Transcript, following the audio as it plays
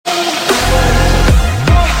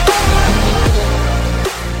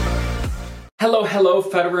Hello,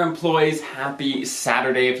 federal employees. Happy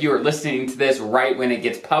Saturday. If you are listening to this right when it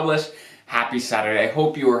gets published, happy Saturday. I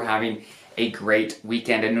hope you are having a great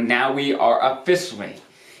weekend. And now we are officially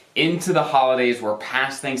into the holidays. We're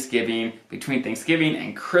past Thanksgiving, between Thanksgiving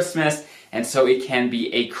and Christmas, and so it can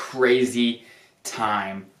be a crazy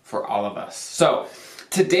time for all of us. So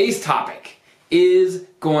today's topic is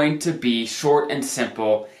going to be short and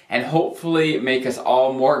simple and hopefully make us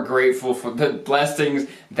all more grateful for the blessings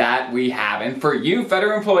that we have. And for you,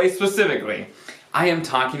 federal employees specifically, I am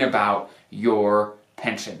talking about your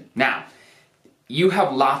pension. Now, you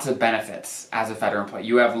have lots of benefits as a federal employee.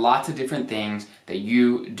 You have lots of different things that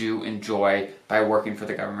you do enjoy by working for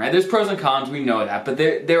the government. Right? There's pros and cons, we know that, but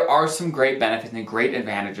there are some great benefits and great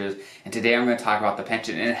advantages. And today I'm going to talk about the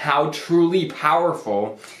pension and how truly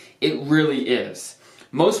powerful it really is.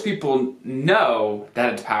 Most people know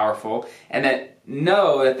that it's powerful and that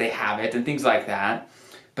know that they have it and things like that,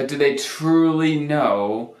 but do they truly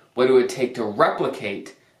know what it would take to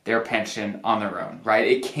replicate their pension on their own, right?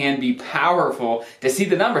 It can be powerful to see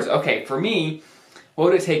the numbers. Okay, for me,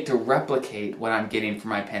 what would it take to replicate what I'm getting for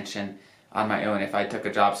my pension on my own if I took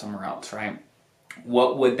a job somewhere else, right?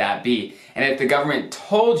 What would that be? And if the government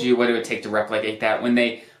told you what it would take to replicate that when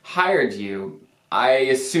they hired you, I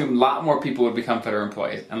assume a lot more people would become federal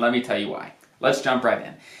employees, and let me tell you why. Let's jump right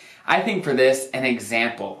in. I think for this, an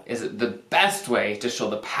example is the best way to show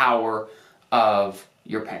the power of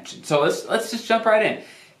your pension. So let's just jump right in.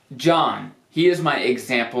 John, he is my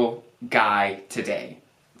example guy today.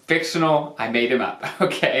 Fictional, I made him up,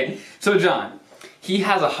 okay? So John, he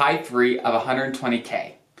has a high 3 of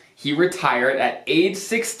 120K. He retired at age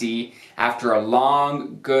 60 after a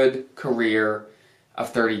long, good career of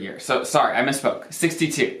 30 years. So, sorry, I misspoke.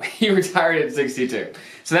 62. He retired at 62.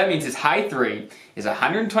 So that means his high 3 is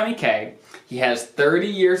 120K, he has 30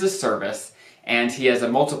 years of service, and he has a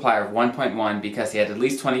multiplier of 1.1 because he had at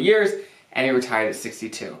least 20 years, and he retired at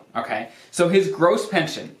 62. Okay? So his gross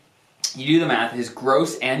pension, you do the math, his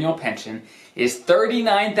gross annual pension is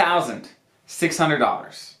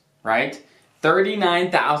 $39,600, right?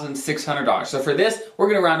 $39,600. So for this, we're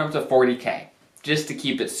going to round up to 40K, just to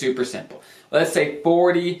keep it super simple. Let's say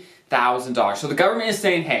 $40,000. So the government is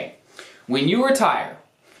saying, hey, when you retire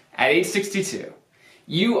at age 62,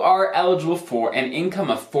 you are eligible for an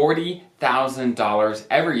income of $40,000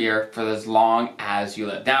 every year for as long as you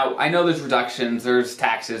live. Now, I know there's reductions, there's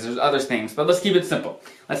taxes, there's other things, but let's keep it simple.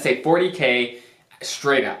 Let's say 40K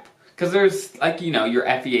straight up. Because there's, like, your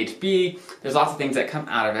FEHB, there's lots of things that come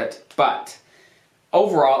out of it, but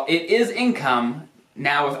overall, it is income.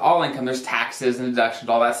 Now, with all income, there's taxes and deductions,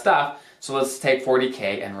 all that stuff. So let's take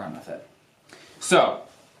 40K and run with it. So,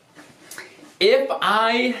 if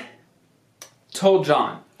I told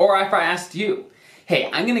John, or if I asked you,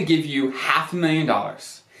 hey, I'm going to give you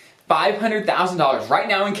 $500,000, $500,000 right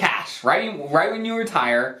now in cash, right when you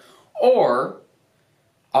retire, or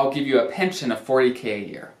I'll give you a pension of 40K a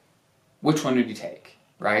year. Which one would you take,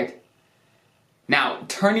 right? Now,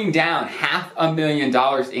 turning down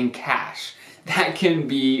 $500,000 in cash, that can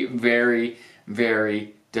be very,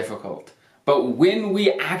 very difficult. But when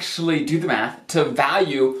we actually do the math to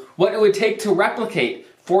value what it would take to replicate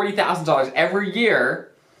 $40,000 every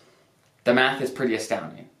year, the math is pretty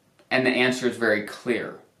astounding. And the answer is very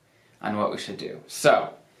clear on what we should do.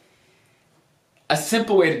 So, a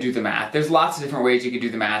simple way to do the math, there's lots of different ways you could do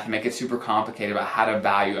the math and make it super complicated about how to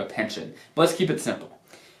value a pension. But let's keep it simple.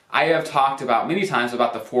 I have talked about many times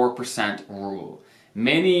about the 4% rule.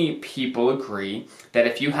 Many people agree that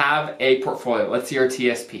if you have a portfolio, let's say your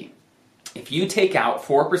TSP, if you take out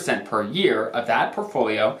 4% per year of that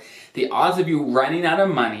portfolio, the odds of you running out of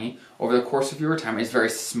money over the course of your retirement is very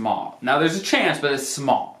small. Now there's a chance, but it's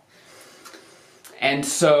small. And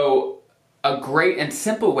so a great and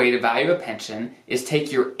simple way to value a pension is take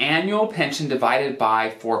your annual pension divided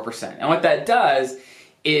by 4%. And what that does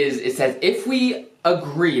is it says if we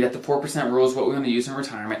agree that the 4% rule is what we want to use in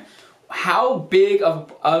retirement, how big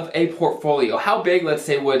of a portfolio, how big, let's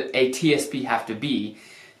say, would a TSP have to be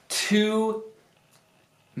to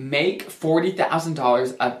make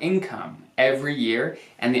 $40,000 of income every year,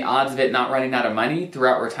 and the odds of it not running out of money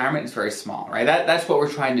throughout retirement is very small, right? That's what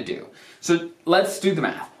we're trying to do. So let's do the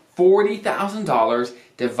math. $40,000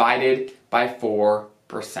 divided by 4%.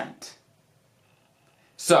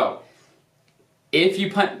 So if you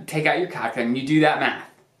take out your calculator and you do that math,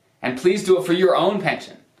 and please do it for your own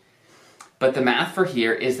pension, but the math for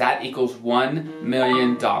here is that equals $1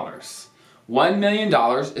 million. $1 million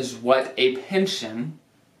is what a pension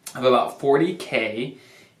of about 40K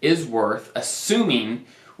is worth, assuming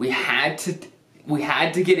we had to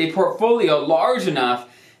get a portfolio large enough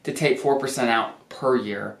to take 4% out per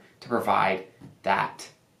year to provide that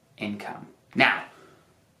income. Now,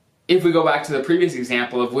 if we go back to the previous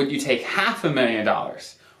example of would you take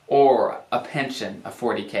 $500,000 or a pension of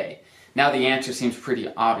 40K? Now the answer seems pretty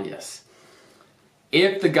obvious.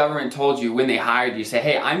 If the government told you when they hired you, say,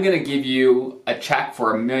 hey, I'm going to give you a check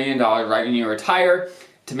for $1 million right when you retire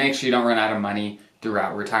to make sure you don't run out of money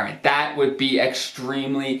throughout retirement. That would be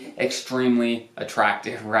extremely, extremely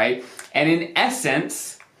attractive, right? And in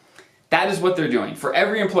essence, that is what they're doing. For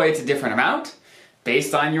every employee, it's a different amount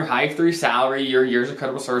based on your Hive 3 salary, your years of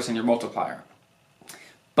credible service, and your multiplier.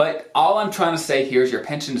 But all I'm trying to say here is your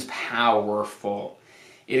pension is powerful.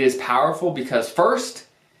 It is powerful because first,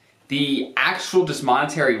 the actual just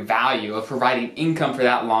monetary value of providing income for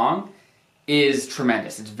that long is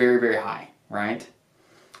tremendous. It's very, very high, right?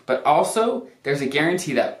 But also, there's a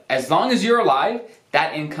guarantee that as long as you're alive,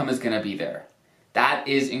 that income is going to be there. That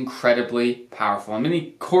is incredibly powerful. And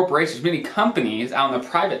many corporations, many companies out on the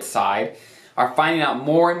private side are finding out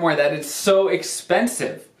more and more that it's so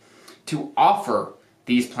expensive to offer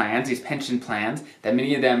these plans, these pension plans, that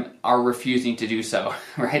many of them are refusing to do so,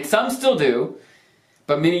 right? Some still do,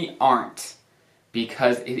 but many aren't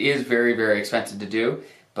because it is very, very expensive to do.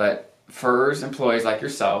 But FERS employees like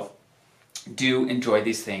yourself do enjoy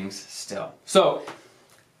these things still. So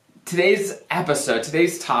today's episode,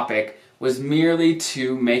 today's topic was merely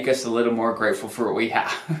to make us a little more grateful for what we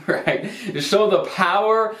have, right? To show the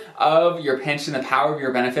power of your pension, the power of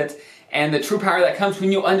your benefits, and the true power that comes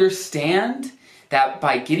when you understand that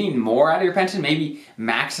by getting more out of your pension, maybe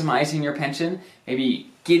maximizing your pension,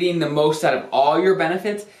 maybe getting the most out of all your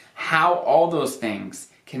benefits, how all those things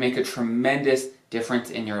can make a tremendous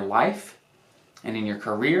difference in your life and in your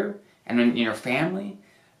career and in your family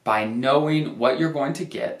by knowing what you're going to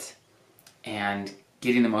get and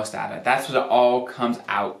getting the most out of it. That's what it all comes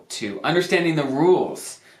out to. Understanding the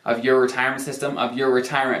rules of your retirement system, of your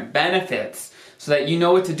retirement benefits, so that you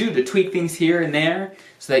know what to do to tweak things here and there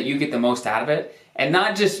so that you get the most out of it. And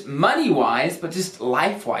not just money-wise, but just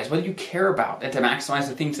life-wise. What do you care about? And to maximize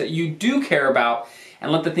the things that you do care about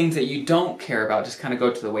and let the things that you don't care about just kind of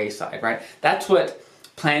go to the wayside, right? That's what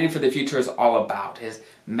planning for the future is all about, is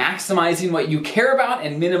maximizing what you care about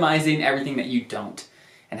and minimizing everything that you don't,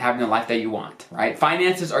 and having the life that you want, right?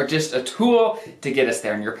 Finances are just a tool to get us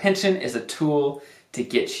there, and your pension is a tool to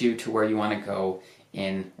get you to where you want to go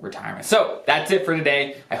in retirement. So that's it for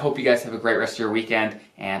today. I hope you guys have a great rest of your weekend,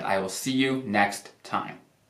 and I will see you next time.